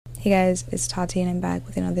Hey guys, it's Tati and I'm back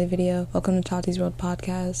with another video. Welcome to Tati's World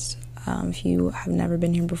Podcast. If you have never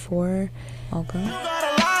been here before, welcome.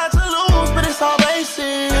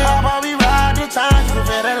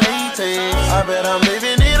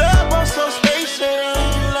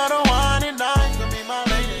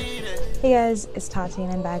 Hey guys, it's Tati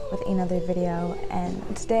and I'm back with another video,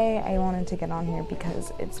 and today I wanted to get on here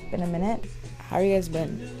because it's been a minute. How have you guys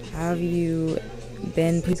been? How have you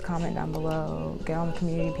been? Please comment down below, get on the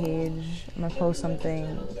community page. I'm gonna post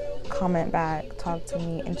something, comment back, talk to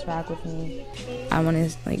me, interact with me. I want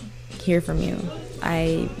to hear from you.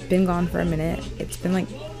 I've been gone for a minute. It's been like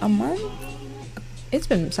a month. It's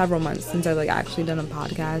been several months since I've actually done a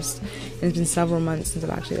podcast, and it's been several months since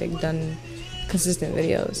I've actually done consistent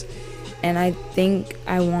videos. And I think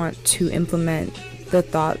I want to implement the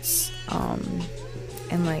thoughts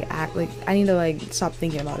and act I need to stop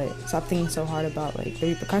thinking about it, stop thinking so hard about the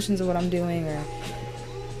repercussions of what I'm doing,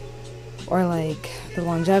 or the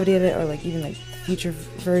longevity of it, or even the future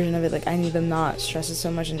version of it. I need to not stress it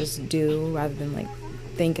so much and just do, rather than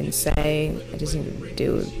think and say. I just need to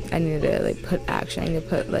do. I need to put action. I need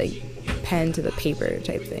to put pen to the paper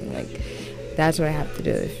type thing. That's what I have to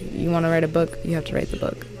do. If you want to write a book, you have to write the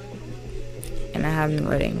book. And I haven't been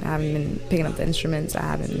writing. I haven't been picking up the instruments. I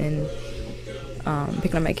haven't been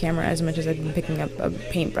picking up my camera as much as I've been picking up a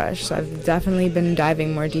paintbrush. So I've definitely been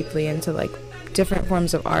diving more deeply into different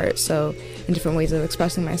forms of art, and different ways of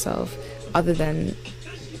expressing myself other than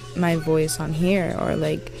my voice on here, or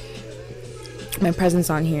my presence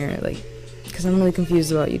on here, because I'm really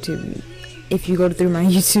confused about YouTube. If you go through my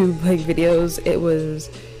YouTube videos, it was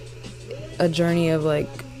a journey of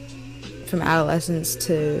from adolescence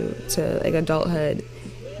to adulthood,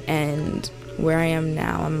 and where I am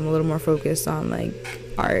now, I'm a little more focused on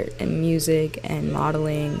art and music and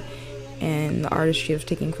modeling and the artistry of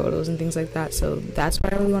taking photos and things like that. So that's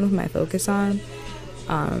what I really want to put my focus on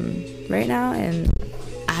right now, and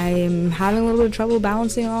I'm having a little bit of trouble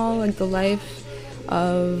balancing all the life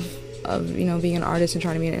of being an artist and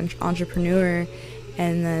trying to be an entrepreneur,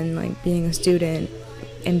 and then being a student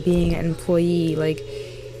and being an employee.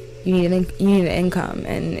 You need an income,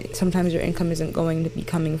 and sometimes your income isn't going to be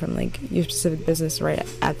coming from your specific business right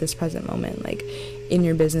at this present moment. In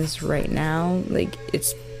your business right now,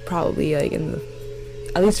 it's probably in the,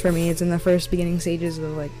 at least for me, it's in the first beginning stages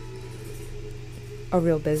of a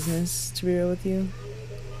real business, to be real with you.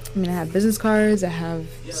 I mean, I have business cards, I have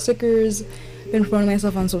stickers, been promoting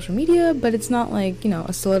myself on social media, but it's not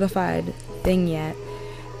a solidified thing yet,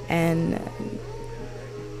 and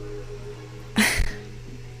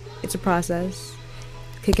it's a process.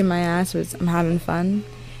 Kicking my ass, but I'm having fun.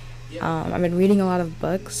 I've been reading a lot of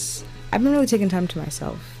books. I've been really taking time to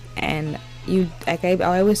myself, and I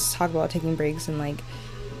always talk about taking breaks and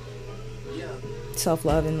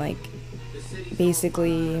self-love and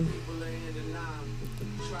basically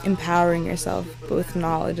empowering yourself, but with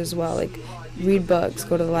knowledge as well. Read books,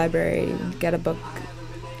 go to the library, get a book,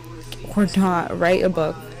 or not, write a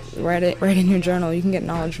book, write in your journal. You can get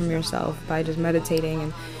knowledge from yourself by just meditating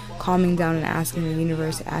and calming down and asking the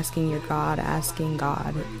universe, asking your God, asking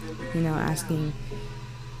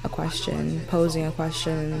a question, posing a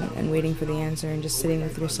question and waiting for the answer, and just sitting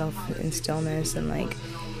with yourself in stillness. And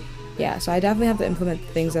so I definitely have to implement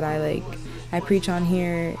the things that I preach on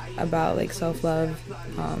here about self-love,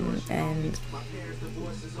 and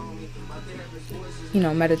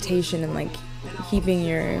meditation, and keeping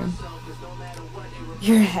your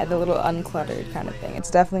head a little uncluttered kind of thing.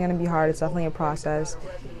 It's definitely going to be hard. It's definitely a process,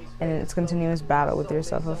 and it's a continuous battle with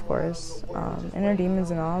yourself, of course, inner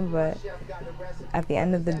demons and all, but at the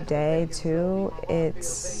end of the day, too,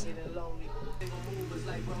 it's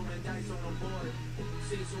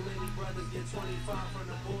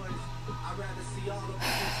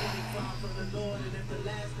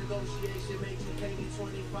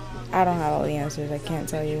I don't have all the answers. I can't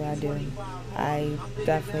tell you I do. I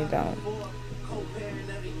definitely don't.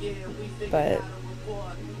 But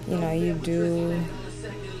you do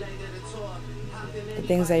the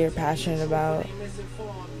things that you're passionate about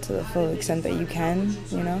to the full extent that you can,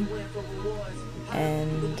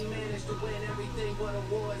 and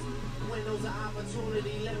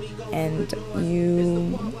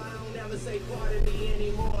you,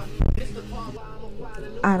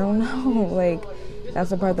 I don't know, that's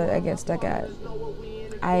the part that I get stuck at.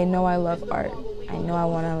 I know I love art. I know I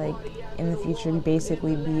want to in the future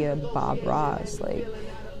basically be a Bob Ross.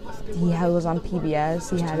 He was on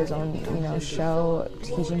PBS. He had his own, show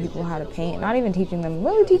teaching people how to paint. Not even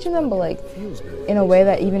really teaching them, but in a way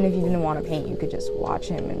that even if you didn't want to paint, you could just watch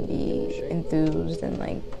him and be enthused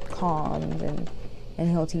and calmed and and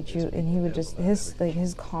he'll teach you, and he would just,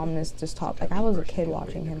 his calmness just taught, like, I was a kid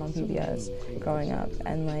watching him on PBS growing up,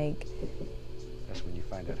 and, like,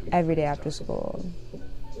 every day after school,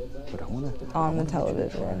 on the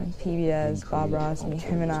television, PBS, Bob Ross, and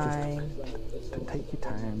him and I. To take your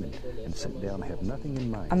time and sit down and have nothing in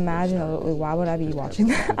mind. Imagine, why would I be watching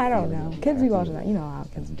that? I don't know. Kids be watching that. You know how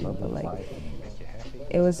kids be, but, like,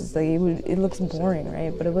 it was just, like, it looks boring,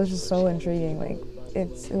 right? But it was just so intriguing. Like,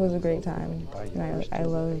 it was a great time. And I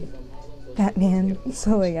love Batman.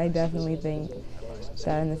 So, like, I definitely think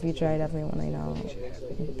that in the future, I definitely want to, you know,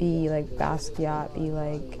 be like Basquiat, be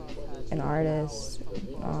like an artist.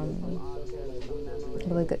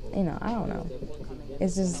 But, like, you know, I don't know.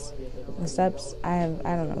 It's just the steps. I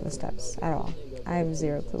don't know the steps at all. I have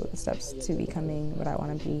zero clue what the steps to becoming what I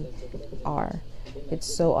want to be are. It's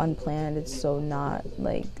so unplanned. It's so not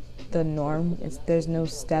like the norm. There's no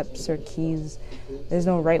steps or keys. There's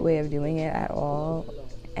no right way of doing it at all.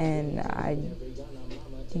 And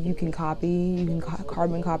you can carbon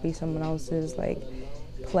copy someone else's like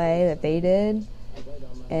play that they did,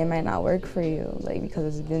 and it might not work for you, like,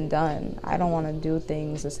 because it's been done. I don't want to do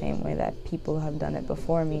things the same way that people have done it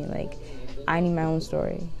before me. Like, I need my own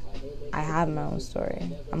story. I have my own story.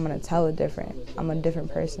 I'm gonna tell it different. I'm a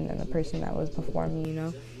different person than the person that was before me, you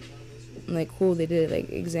know? Like, cool, they did it. Like,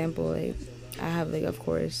 example, like, I have, like, of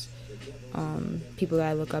course, people that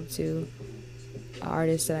I look up to,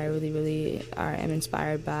 artists that I really, really am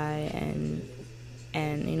inspired by, and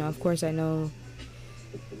you know, of course, I know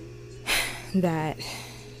that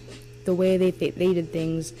the way they did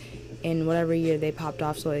things in whatever year they popped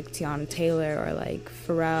off, so like Tiana Taylor or like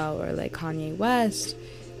Pharrell or like Kanye West,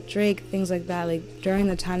 Drake, things like that, like during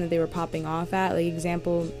the time that they were popping off at, like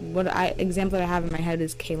example that I have in my head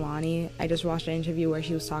is Kehlani. I just watched an interview where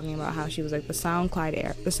she was talking about how she was like the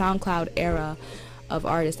SoundCloud era of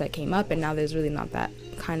artists that came up, and now there's really not that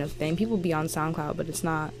kind of thing. People be on SoundCloud, but it's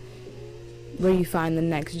not where you find the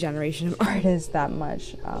next generation of artists that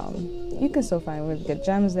much. You can still find really good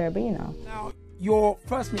gems there, but you know. Now, your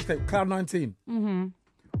first mixtape, Cloud 19. Mm-hmm.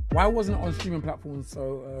 Why wasn't it on streaming platforms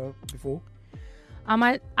before?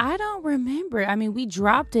 I don't remember. I mean, we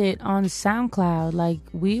dropped it on SoundCloud. Like,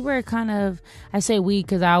 we were kind of, I say we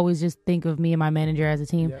because I always just think of me and my manager as a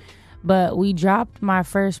team. Yep. But we dropped my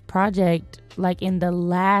first project like in the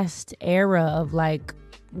last era of like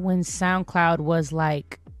when SoundCloud was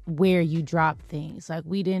like where you drop things. Like,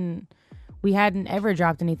 we hadn't ever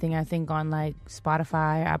dropped anything, I think, on like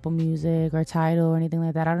Spotify, Apple Music, or Tidal or anything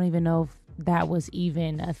like that. I don't even know if that was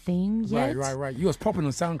even a thing yet. Right. You was popping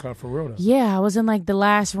on SoundCloud for real though. Yeah, I was in like the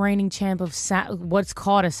last reigning champ of what's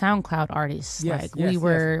called a SoundCloud artist. Yes, like we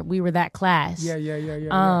were that class. Yeah.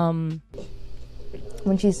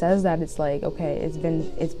 When she says that, it's like, okay, it's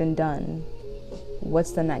been done.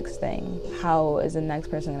 What's the next thing? How is the next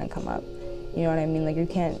person gonna come up? You know what I mean? Like, you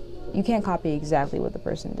can't copy exactly what the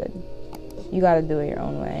person did. You gotta do it your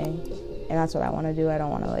own way, and that's what I want to do. I don't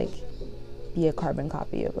want to like be a carbon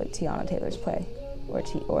copy of like Tiana Taylor's play or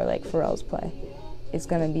like Pharrell's play. It's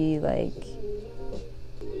gonna be like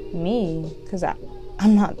me, because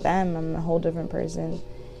I'm not them. I'm a whole different person,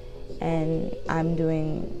 and I'm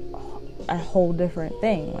doing a whole different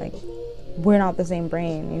thing. Like, we're not the same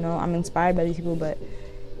brain, you know? I'm inspired by these people, but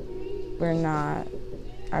we're not.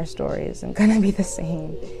 Our story isn't gonna be the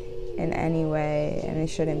same in any way, and it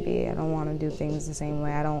shouldn't be. I don't want to do things the same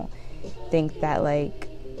way. I don't think that, like,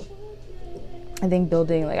 I think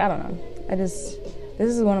building, like, I don't know. This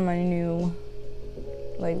is one of my new,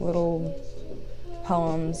 like, little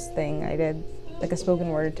poems thing I did, like a spoken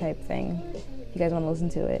word type thing. If you guys want to listen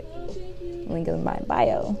to it, link in my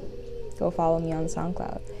bio. Go follow me on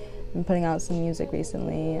SoundCloud. I'm putting out some music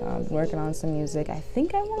recently. I've been working on some music. I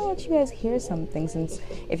think I want to let you guys hear something, since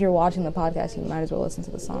if you're watching the podcast, you might as well listen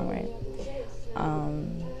to the song, right?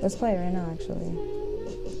 Let's play it right now, actually.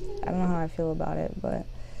 I don't know how I feel about it, but...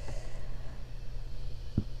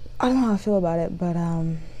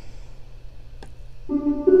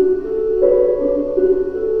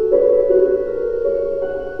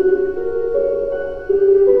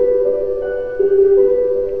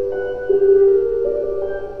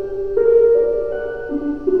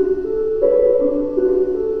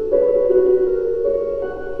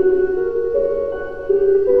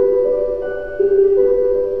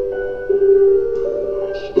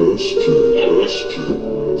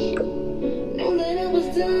 Know that I was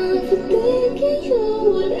done for thinking you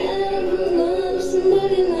would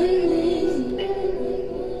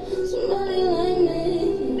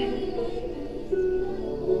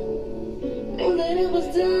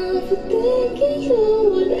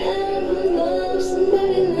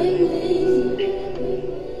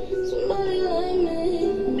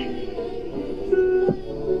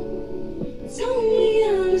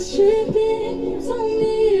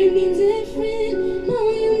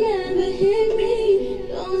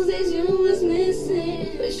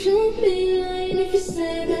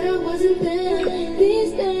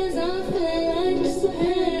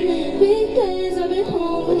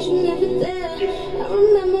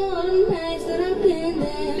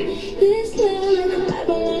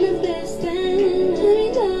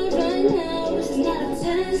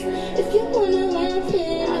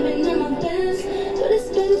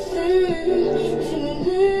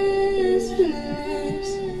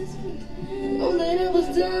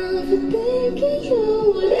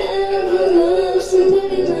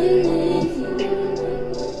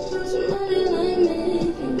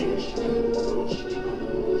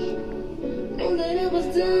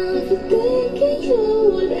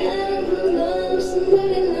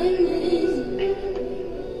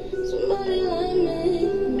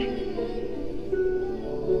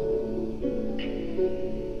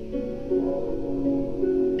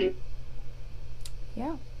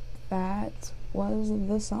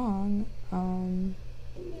the song.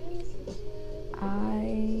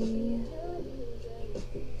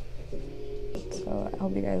 So I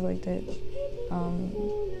hope you guys liked it.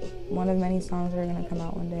 One of many songs that are gonna come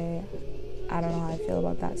out one day. I don't know how I feel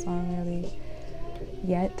about that song really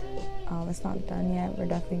yet. It's not done yet. We're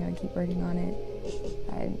definitely gonna keep working on it.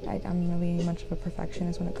 I'm really much of a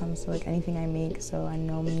perfectionist when it comes to like anything I make, so I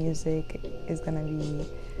know music is gonna be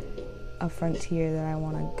a frontier that I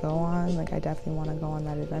want to go on. Like I definitely want to go on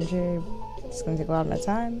that adventure. It's gonna take a lot of my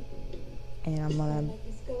time, and I'm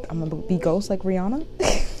gonna be ghost like Rihanna.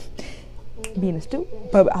 Being a stoop,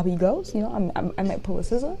 but I'll be ghost, you know. I might pull a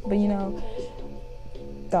scissor, but you know,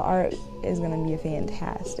 the art is gonna be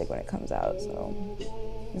fantastic when it comes out. So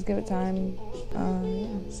let's give it time.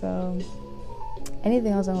 So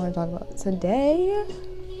anything else I want to talk about today?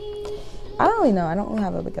 I don't really know. I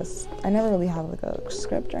never really have like a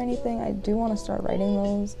script or anything. I do want to start writing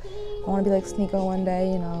those. I want to be like Sneeko one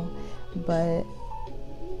day, you know. But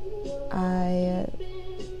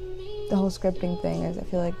the whole scripting thing is, I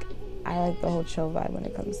feel like I like the whole chill vibe when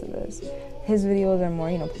it comes to this. His videos are more,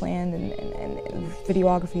 you know, planned, and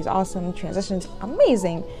videography is awesome. Transitions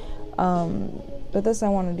amazing. But this, I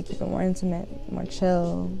wanted to keep it more intimate, more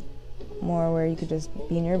chill, more where you could just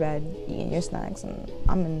be in your bed eating your snacks, and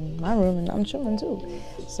I'm in my room and I'm chilling too.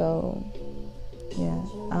 So yeah,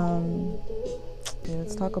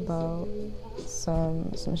 let's talk about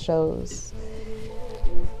some shows,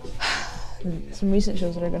 some recent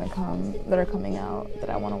shows that are coming out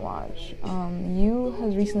that I want to watch. You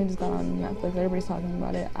has recently just got on Netflix. Everybody's talking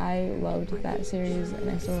about it. I loved that series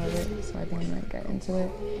and I still love it, so I think I'm gonna get into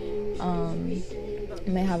it. I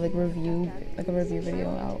may have like a review video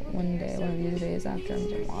out one of these days after I'm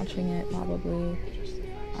done watching it, probably.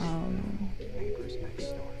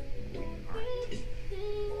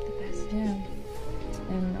 Yeah,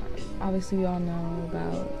 and obviously we all know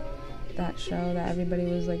about that show that everybody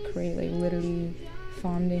was like literally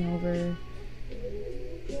fawning over.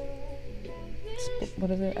 What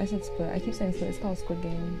is it? I said Squid. I keep saying Squid. It's called Squid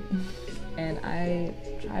Game. And I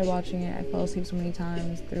tried watching it. I fell asleep so many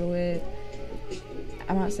times through it.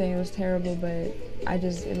 I'm not saying it was terrible, but it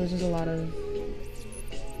was just a lot of,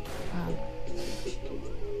 wow,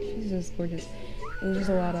 she's just gorgeous. It was just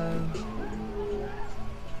a lot of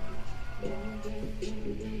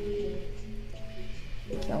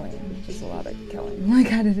killing.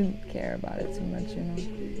 Like I didn't care about it too much, you know.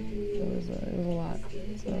 It was a lot.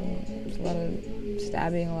 So there's a lot of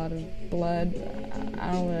stabbing, a lot of blood.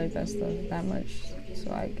 I don't really like that stuff that much,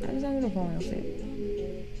 so I just ended up falling asleep.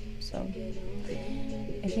 So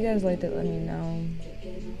if you guys liked it, let me know.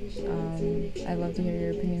 I'd love to hear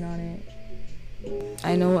your opinion on it.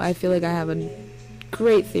 I feel like I have a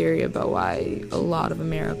great theory about why a lot of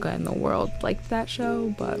America and the world liked that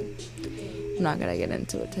show, but I'm not gonna get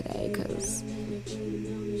into it today, because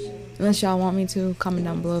unless y'all want me to, comment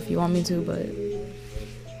down below if you want me to, but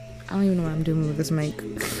I don't even know what I'm doing with this mic.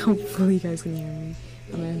 Hopefully you guys can hear me.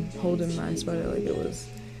 I'm holding my sweater like it was.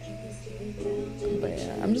 But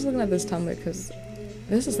yeah, I'm just looking at this tumbler because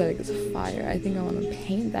this aesthetic is fire. I think I want to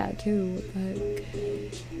paint that too. What the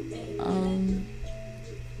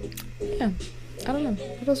heck? Yeah, I don't know.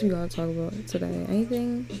 What else we gotta talk about today?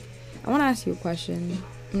 Anything? I want to ask you a question.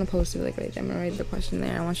 I'm gonna post it like right there. I'm gonna write the question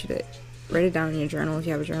there. I want you to write it down in your journal if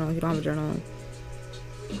you have a journal. If you don't have a journal,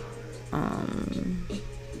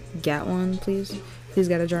 get one, please. Please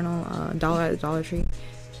get a journal. $1 at the Dollar Tree,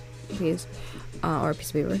 please, or a piece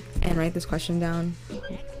of paper, and write this question down.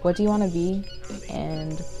 What do you want to be,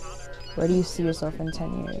 and where do you see yourself in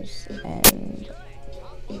 10 years? And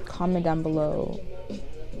comment down below.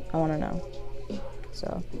 I want to know.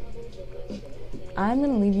 So I'm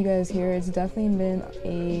gonna leave you guys here. It's definitely been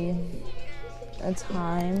a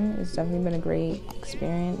time. It's definitely been a great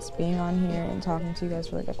experience being on here and talking to you guys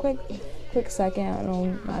for like a quick second. I don't know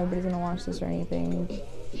not everybody's gonna watch this or anything.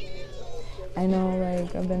 I know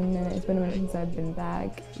like it's been a minute since I've been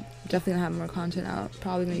back. Definitely gonna have more content out.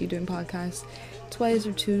 Probably gonna be doing podcasts twice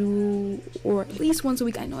or two, or at least once a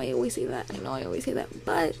week. I know I always say that,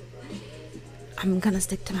 but I'm gonna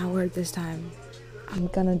stick to my word this time. I'm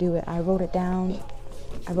gonna do it. I wrote it down.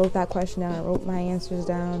 I wrote that question down. I wrote my answers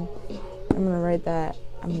down. I'm gonna write that.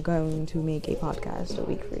 I'm going to make a podcast a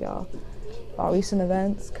week for y'all. All recent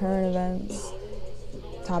events, current events,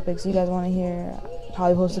 topics you guys want to hear.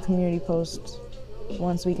 Probably post a community post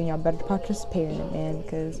once a week, and y'all better participate in it, man,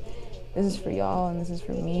 because this is for y'all and this is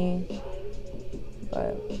for me.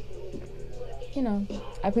 But you know,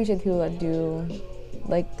 I appreciate the people that do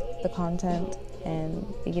like the content and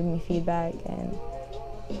they give me feedback, and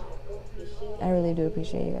I really do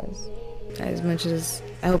appreciate you guys. as much as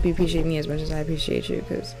I hope you appreciate me as much as I appreciate you,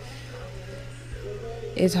 because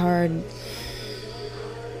it's hard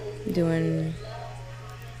doing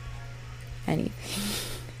anything.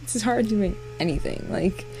 It's just hard doing anything.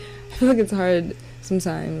 Like, I feel like it's hard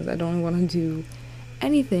sometimes. I don't want to do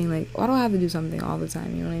anything. Like, why do I have to do something all the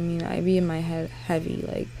time? You know what I mean? I be in my head heavy,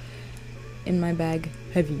 like, in my bag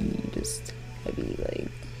heavy, just heavy, like.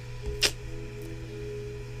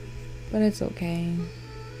 But it's okay.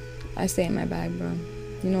 I stay in my bag, bro.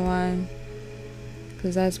 You know why?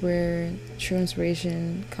 Because that's where true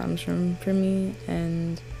inspiration comes from for me,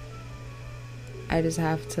 and I just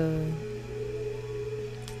have to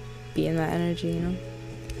be in that energy, you know?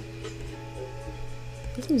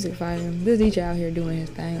 This music fire. This DJ out here doing his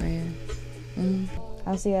thing right here.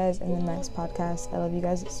 I'll see you guys in the next podcast. I love you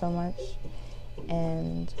guys so much.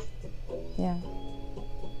 And yeah,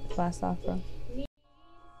 blast off, bro.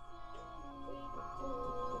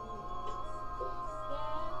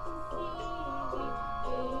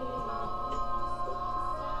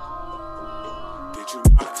 Did you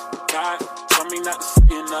not? God told me not to say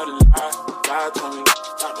another lie. God told me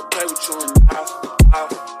not to play with you and I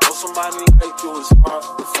know somebody like you is hard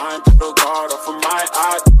to find, put a guard off of my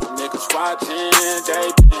eye. The niggas watching,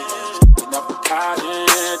 they been putting up a guiding,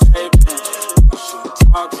 they been shit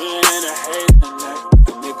talking and hating that.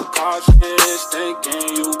 The nigga cautious,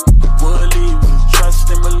 thinking you would leave me.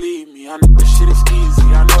 Trust and believe me, I know this shit is easy.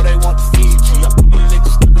 I know they want to feed you. I put the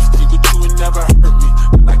niggas thirsty, but you would never hurt me.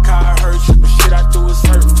 I like how I hurt you, the shit I do is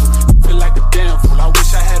hurtful. You feel like a damn fool. I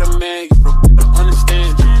wish I had a man, you would better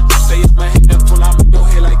understand you. You say it's my handful, I'm in your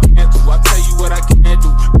head like can't do. I tell you what I can't do.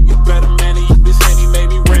 Be a better man than you, this handy made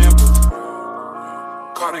me ramble.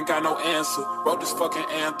 Caught ain't got no answer. Wrote this fucking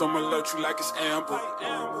anthem, alert you like it's amber.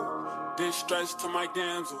 Then stretched to my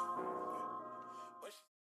damsel.